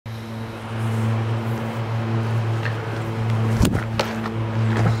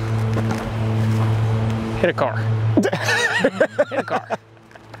Hit a car. Hit a car.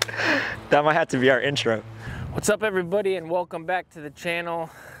 That might have to be our intro. What's up, everybody, and welcome back to the channel.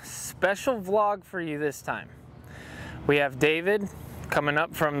 Special vlog for you this time. We have David coming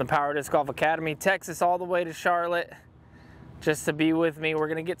up from the Power Disc Golf Academy, Texas, all the way to Charlotte, just to be with me. We're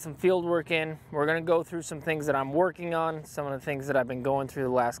gonna get some field work in. We're gonna go through some things that I'm working on, some of the things that I've been going through the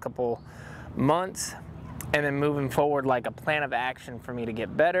last couple months, and then moving forward, like a plan of action for me to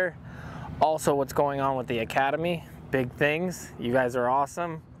get better. Also, what's going on with the Academy, big things. You guys are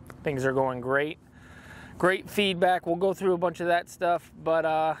awesome. Things are going great. Great feedback. We'll go through a bunch of that stuff, but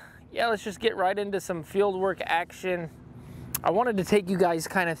yeah, let's just get right into some field work action. I wanted to take you guys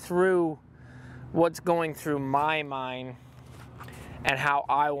kind of through what's going through my mind and how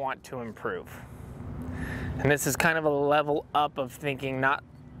I want to improve. And this is kind of a level up of thinking, not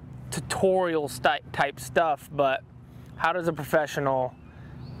tutorial type stuff, but how does a professional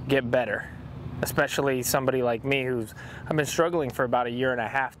get better? Especially somebody like me I've been struggling for about a year and a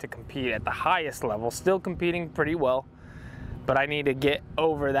half to compete at the highest level, still competing pretty well, but I need to get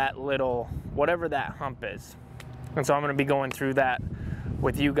over that little, whatever that hump is. And so I'm gonna be going through that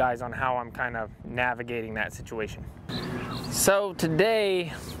with you guys on how I'm kind of navigating that situation. So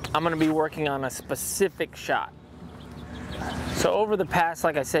today, I'm gonna be working on a specific shot. So over the past,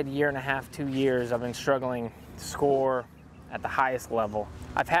 like I said, year and a half, 2 years, I've been struggling to score at the highest level.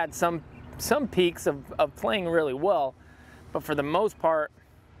 I've had some peaks of playing really well, but for the most part,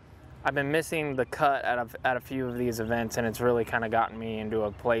 I've been missing the cut at a few of these events, and it's really kind of gotten me into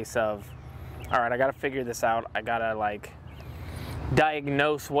a place of, all right, I got to figure this out. I got to like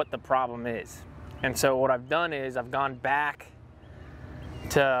diagnose what the problem is. And so what I've done is I've gone back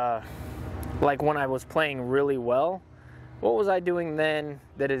to like when I was playing really well. What was I doing then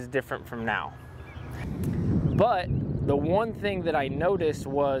that is different from now? But the one thing that I noticed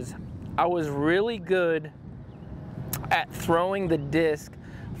was I was really good at throwing the disc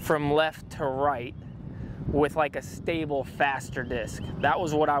from left to right with like a stable, faster disc. That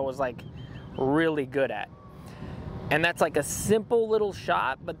was what I was like really good at. And that's like a simple little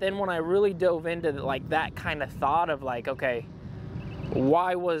shot, but then when I really dove into like that kind of thought of like, okay,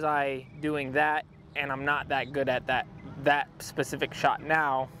 why was I doing that and I'm not that good at that specific shot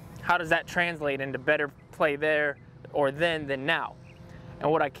now? How does that translate into better play there or then than now? And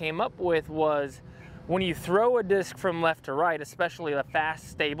what I came up with was when you throw a disc from left to right, especially a fast,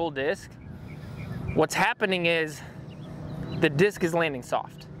 stable disc, what's happening is the disc is landing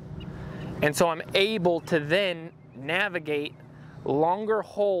soft. And so I'm able to then navigate longer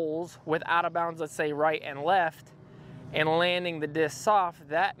holes with out of bounds, let's say right and left, and landing the disc soft.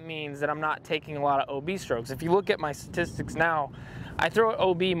 That means that I'm not taking a lot of OB strokes. If you look at my statistics now, I throw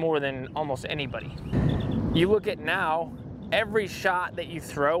OB more than almost anybody. You look at now, every shot that you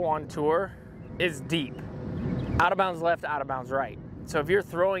throw on tour is deep. Out of bounds left, out of bounds right. So if you're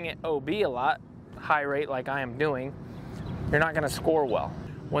throwing it OB a lot, high rate like I am doing, you're not gonna score well.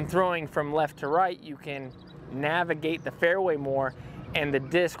 When throwing from left to right, you can navigate the fairway more and the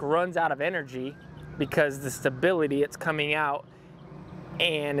disc runs out of energy because the stability, it's coming out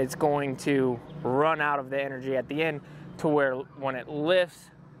and it's going to run out of the energy at the end to where when it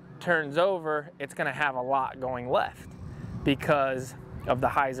lifts, turns over, it's gonna have a lot going left because of the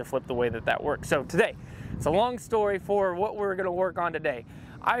hyzer flip, the way that works. So today, it's a long story for what we're gonna work on today.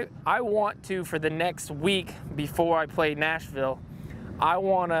 I want to, for the next week before I play Nashville, I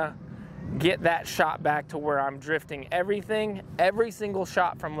wanna get that shot back to where I'm drifting every single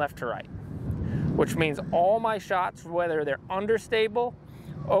shot from left to right, which means all my shots, whether they're understable,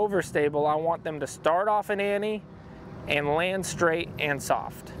 overstable, I want them to start off an ante and land straight and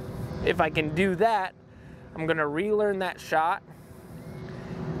soft. If I can do that, I'm gonna relearn that shot.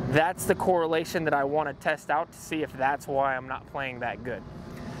 That's the correlation that I wanna test out to see if that's why I'm not playing that good.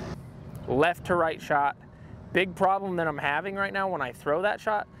 Left to right shot. Big problem that I'm having right now when I throw that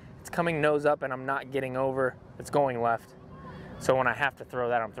shot, it's coming nose up and I'm not getting over, it's going left. So when I have to throw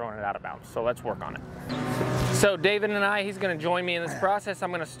that, I'm throwing it out of bounds. So let's work on it. So David and he's gonna join me in this process.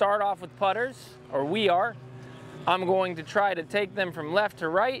 I'm gonna start off with putters, or we are. I'm going to try to take them from left to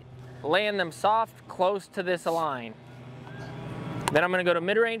right, land them soft, close to this line. Then I'm gonna go to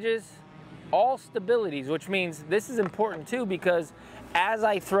mid-ranges, all stabilities, which means this is important too because as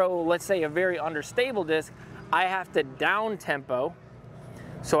I throw, let's say, a very understable disc, I have to down tempo,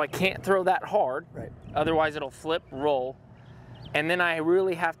 so I can't throw that hard. Right. Otherwise it'll flip, roll. And then I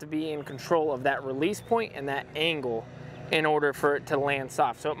really have to be in control of that release point and that angle in order for it to land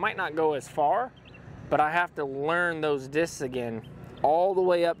soft. So it might not go as far, but I have to learn those discs again all the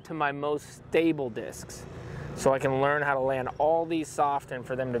way up to my most stable discs. So I can learn how to land all these soft and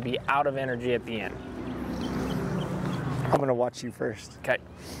for them to be out of energy at the end. I'm gonna watch you first. Okay.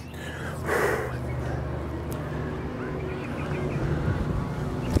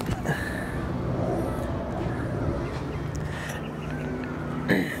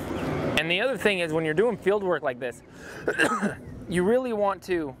 And the other thing is, when you're doing field work like this, you really want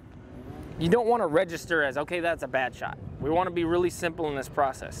to, you don't want to register as, okay, that's a bad shot. We want to be really simple in this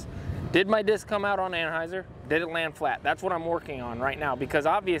process. Did my disc come out on anhyzer? Did it land flat? That's what I'm working on right now, because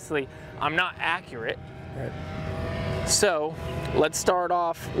obviously I'm not accurate. Right. So let's start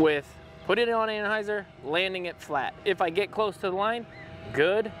off with putting it on anhyzer, landing it flat. If I get close to the line,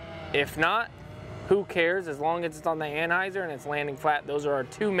 good. If not, who cares? As long as it's on the anhyzer and it's landing flat, those are our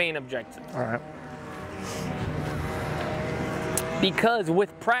two main objectives. All right. Because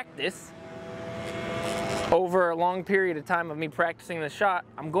with practice, over a long period of time of me practicing the shot,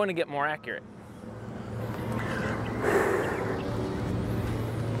 I'm going to get more accurate.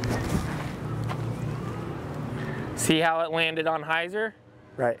 See how it landed on hyzer?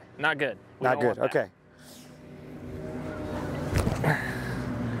 Right. Not good. We Not don't good. want that. Okay.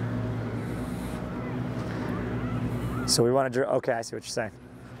 So we want to, okay, I see what you're saying.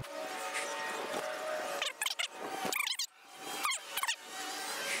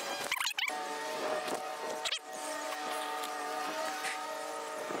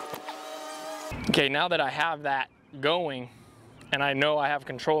 Okay, now that I have that going and I know I have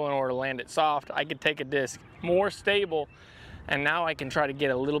control in order to land it soft, I could take a disc more stable, and now I can try to get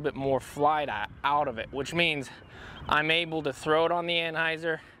a little bit more flight out of it, which means I'm able to throw it on the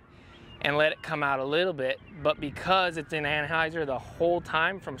anhyzer and let it come out a little bit. But because it's in anhyzer the whole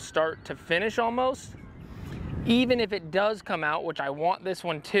time from start to finish almost, even if it does come out, which I want this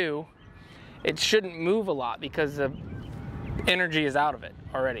one too, it shouldn't move a lot because the energy is out of it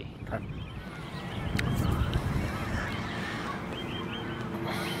already. Okay.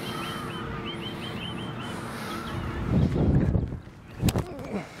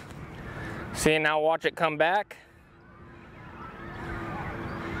 See, now watch it come back.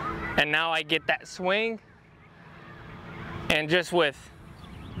 And now I get that swing. And just with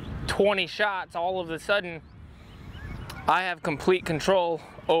 20 shots, all of a sudden, I have complete control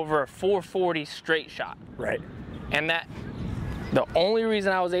over a 440 straight shot. Right. And that, the only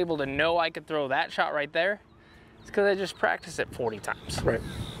reason I was able to know I could throw that shot right there is because I just practiced it 40 times. Right.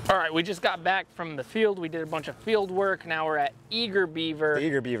 All right, we just got back from the field. We did a bunch of field work. Now we're at Eager Beaver. The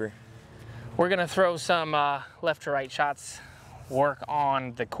Eager Beaver. We're gonna throw some left to right shots, work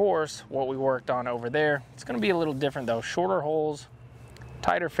on the course, what we worked on over there. It's gonna be a little different though. Shorter holes,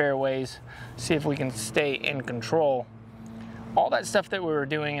 tighter fairways, see if we can stay in control. All that stuff that we were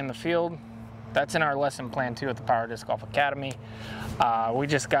doing in the field, that's in our lesson plan too at the Power Disc Golf Academy. We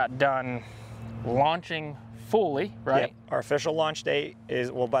just got done launching fully, right? Yep. Our official launch date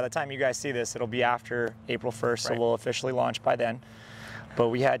is, well, by the time you guys see this, it'll be after April 1st, so Right. we'll officially launch by then. But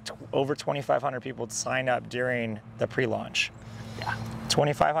we had over 2,500 people sign up during the pre-launch. Yeah.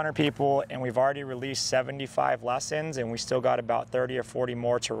 2,500 people, and we've already released 75 lessons, and we still got about 30 or 40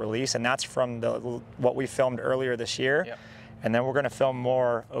 more to release, and that's from what we filmed earlier this year. Yep. And then we're going to film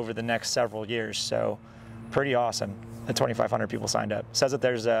more over the next several years. So pretty awesome that 2,500 people signed up. Says that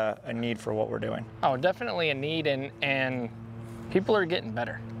there's a need for what we're doing. Oh, definitely a need, and people are getting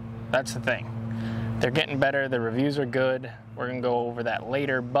better. That's the thing. They're getting better, the reviews are good. We're gonna go over that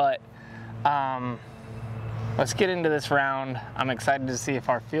later, but let's get into this round. I'm excited to see if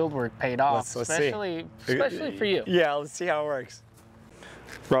our field work paid off, Let's especially see. for you. Yeah, let's see how it works.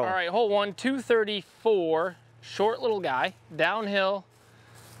 Roll. All right, hole one, 234, short little guy, downhill.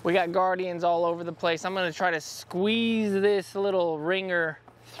 We got guardians all over the place. I'm gonna try to squeeze this little ringer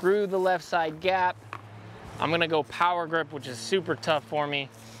through the left side gap. I'm gonna go power grip, which is super tough for me.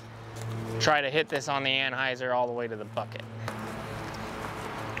 Try to hit this on the anhyzer all the way to the bucket.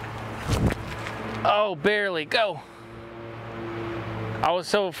 Oh, barely, go. I was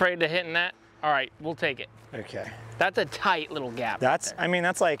so afraid to hitting that. All right, we'll take it. Okay. That's a tight little gap. That's, right I mean,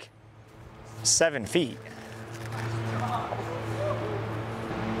 that's like 7 feet.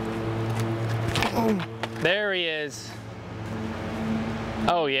 there he is.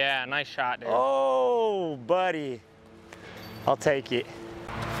 Oh yeah, nice shot, dude. Oh, buddy. I'll take it.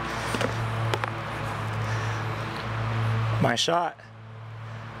 My shot.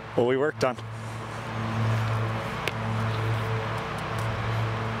 What we worked on.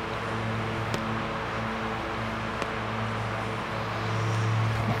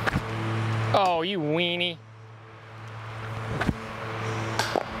 Oh, you weenie.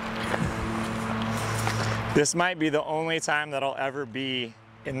 This might be the only time that I'll ever be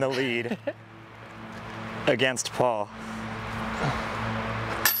in the lead against Paul.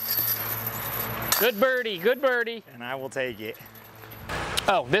 Good birdie, good birdie. And I will take it.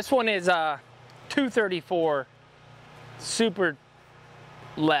 Oh, this one is 234 super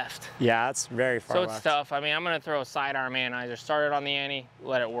left. Yeah, it's very far So left. it's tough. I mean, I'm gonna throw a sidearm anhyzer. Start it on the ante,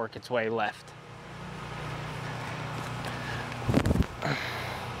 let it work its way left.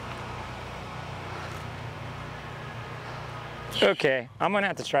 Okay, I'm gonna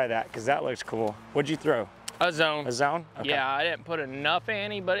have to try that because that looks cool. What'd you throw? A zone. A zone? Okay. Yeah, I didn't put enough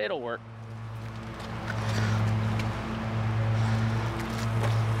ante, but it'll work.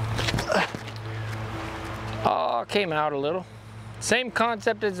 Oh, came out a little. Same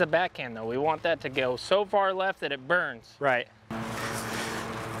concept as the backhand though. We want that to go so far left that it burns. Right.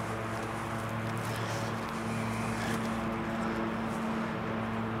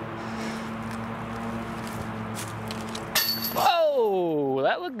 Oh,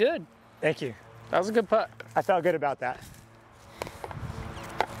 that looked good. Thank you. That was a good putt. I felt good about that.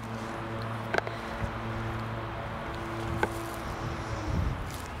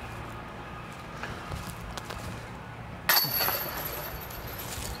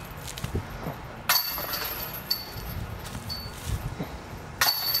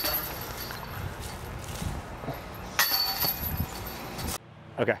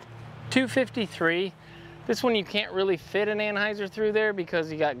 Okay. 253. This one you can't really fit an anhyzer through there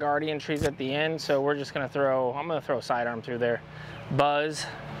because you got guardian trees at the end. So we're just gonna I'm gonna throw a sidearm through there. Buzz.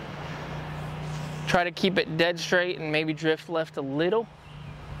 Try to keep it dead straight and maybe drift left a little.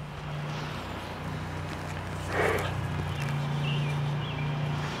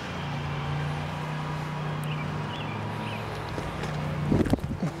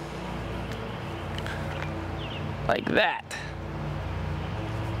 Like that.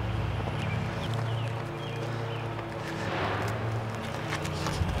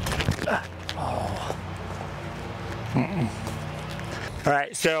 All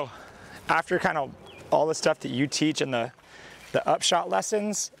right, so after kind of all the stuff that you teach in the upshot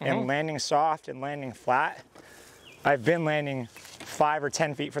lessons and landing soft and landing flat, I've been landing 5 or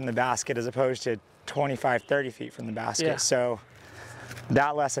 10 feet from the basket as opposed to 25, 30 feet from the basket. Yeah. So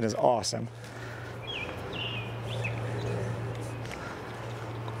that lesson is awesome.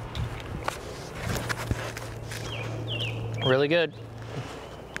 Really good.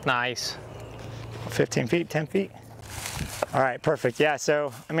 Nice. 15 feet, 10 feet. All right, perfect. Yeah,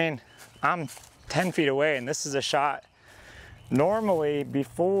 so, I mean, I'm 10 feet away and this is a shot. Normally,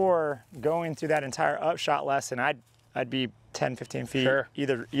 before going through that entire upshot lesson, I'd be 10, 15 feet Sure.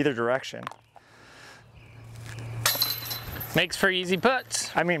 either direction. Makes for easy putts.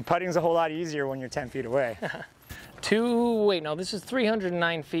 I mean, putting's a whole lot easier when you're 10 feet away. This is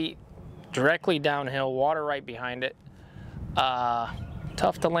 309 feet directly downhill, water right behind it.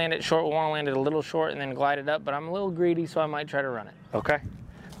 Tough to land it short. We want to land it a little short and then glide it up, but I'm a little greedy, so I might try to run it. Okay.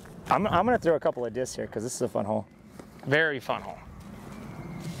 I'm gonna throw a couple of discs here because this is a fun hole. Very fun hole.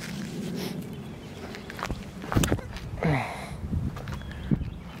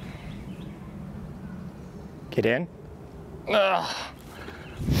 Get in. Ugh.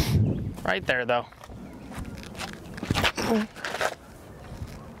 Right there, though.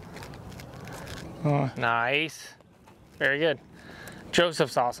 Nice. Very good.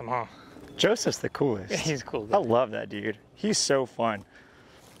 Joseph's awesome, huh? Joseph's the coolest. He's cool. I love that dude. He's so fun.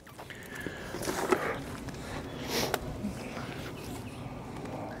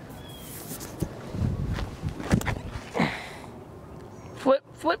 Flip,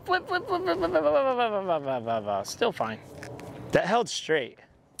 flip, flip, flip, flip, flip, flip, flip, flip, flip, flip. Still fine. That held straight.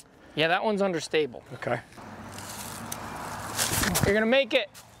 Yeah, that one's understable. Okay. You're gonna make it.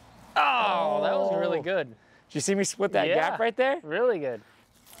 Oh, that was really good. Did you see me split that gap right there? Really good.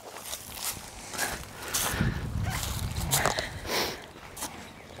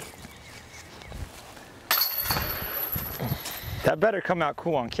 That better come out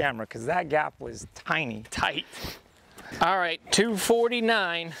cool on camera because that gap was tiny. Tight. All right,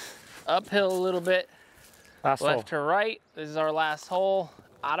 249. Uphill a little bit. Last Left to right. This is our last hole.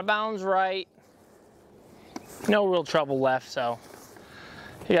 Out of bounds right. No real trouble left, so.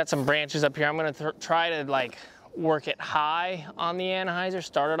 You got some branches up here. I'm gonna try to like work it high on the anhyzer,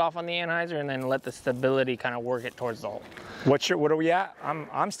 start it off on the anhyzer, and then let the stability kind of work it towards the hole. What are we at?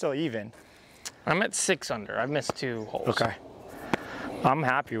 I'm still even. I'm at 6 under. I've missed 2 holes. Okay. I'm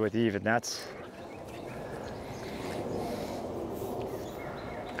happy with even. That's.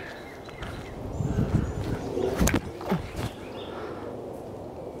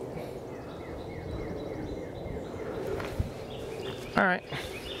 All right.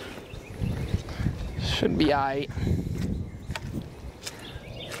 Should be all right.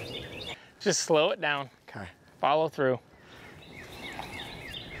 Just slow it down. Okay. Follow through.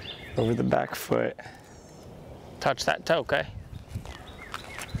 over the back foot. Touch that toe, okay?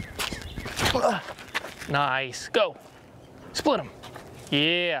 Nice, go. Split them.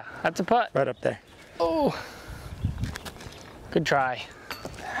 Yeah, that's a putt. Right up there. Oh, good try.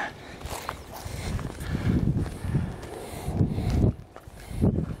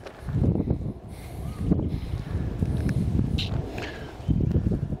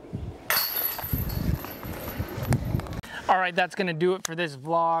 All right, that's gonna do it for this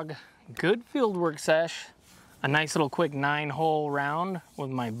vlog. Good field work sesh. A nice little quick 9-hole round with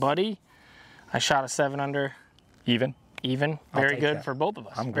my buddy. I shot a 7 under. Even? Even. Very good for both of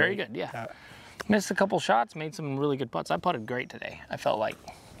us. I'm very great. good, yeah. Missed a couple shots, made some really good putts. I putted great today, I felt like.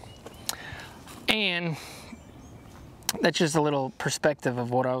 And that's just a little perspective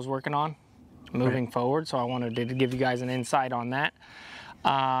of what I was working on moving forward. So I wanted to give you guys an insight on that.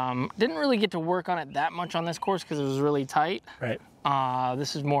 Didn't really get to work on it that much on this course because it was really tight. Right.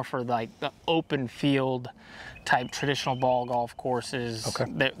 This is more for like the open field type traditional ball golf courses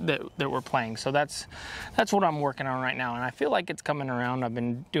that we're playing. So that's what I'm working on right now, and I feel like it's coming around. I've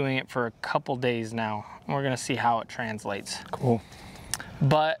been doing it for a couple days now. We're gonna see how it translates. Cool.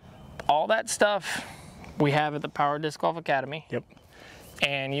 But all that stuff we have at the Power Disc Golf Academy. Yep.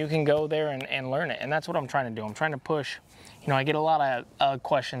 And you can go there and learn it, and that's what I'm trying to do. I'm trying to push. You know, I get a lot of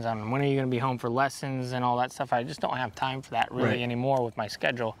questions on when are you going to be home for lessons and all that stuff. I just don't have time for that really anymore with my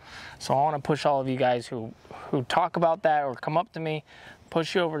schedule. So I want to push all of you guys who talk about that or come up to me,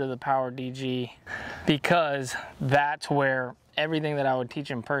 push you over to the Power DG, because that's where everything that I would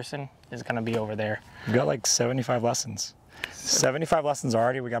teach in person is going to be over there. We've got like 75 lessons. 75 lessons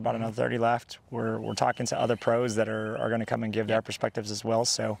already. We got about another 30 left. We're talking to other pros that are going to come and give their perspectives as well.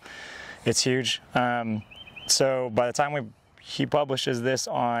 So it's huge. So by the time he publishes this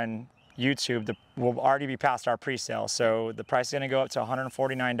on YouTube, we'll already be past our pre-sale. So the price is going to go up to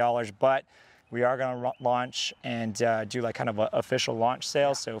 $149, but we are going to launch and do like kind of an official launch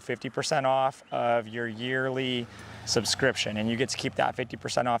sale. So 50% off of your yearly subscription, and you get to keep that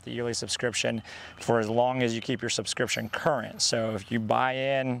 50% off the yearly subscription for as long as you keep your subscription current. So if you buy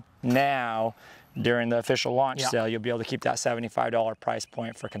in now during the official launch sale, you'll be able to keep that $75 price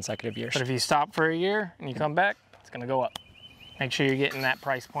point for consecutive years. But if you stop for a year and you come back, it's going to go up. Make sure you're getting that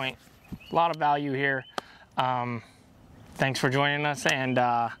price point. A lot of value here. Thanks for joining us, and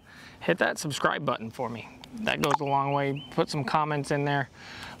hit that subscribe button for me. That goes a long way. Put some comments in there,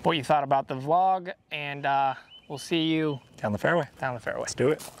 what you thought about the vlog, and we'll see you down the fairway. Down the fairway. Let's do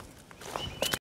it.